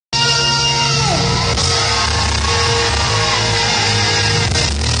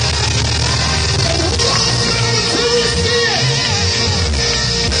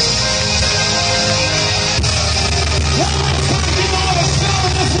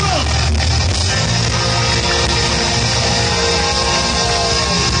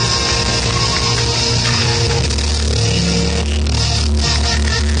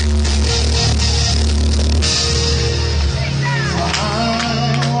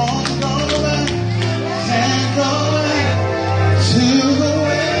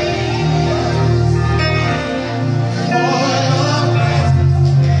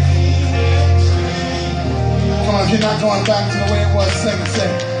going back to the way it was. Sing it, sing.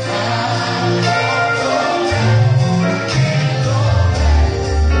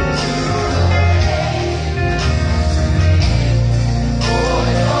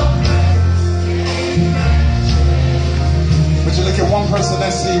 Would you look at one person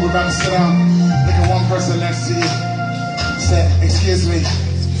next to you? We're about to sit down. Look at one person next to you. Say, excuse me.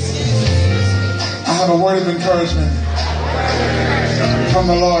 I have a word of encouragement from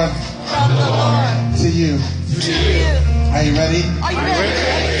the Lord to you. Are you ready? Are you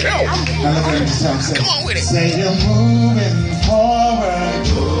ready? Now look at him just tell him, say, come on with it. Say you're moving forward.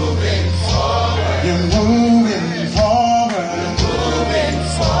 Moving forward. You're moving forward. Moving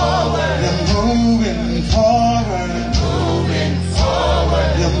forward. You're moving forward. Moving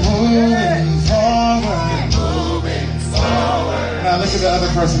forward. You're moving forward. Moving forward. Now look at the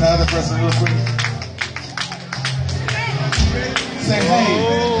other person real quick. Say, hey.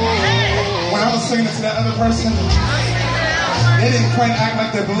 When I was singing it to that other person, they didn't quite act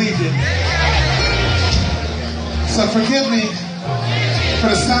like they believed it. So forgive me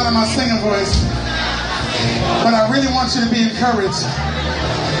for the sound of my singing voice, but I really want you to be encouraged.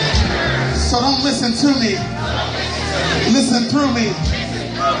 So don't listen to me. Listen through me.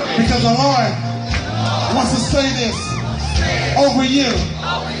 Because the Lord wants to say this over you.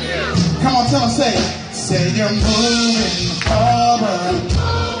 Come on, tell him, say it. Say you're moving forward.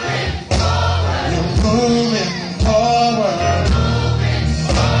 You're moving forward.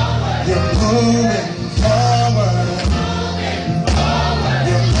 You're moving forward.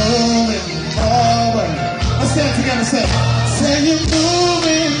 You're moving forward. Let's say it together. Say you're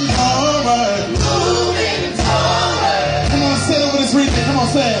moving forward. Moving forward. Come on, say it over this region. Come on,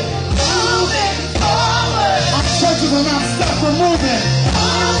 say it. Moving forward. Our churches are not stuck. We're moving.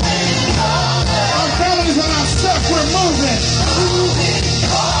 Moving forward. Our families are not stuck. We're moving. Moving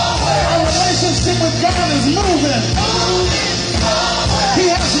forward. Our relationship with God is moving. Moving forward. He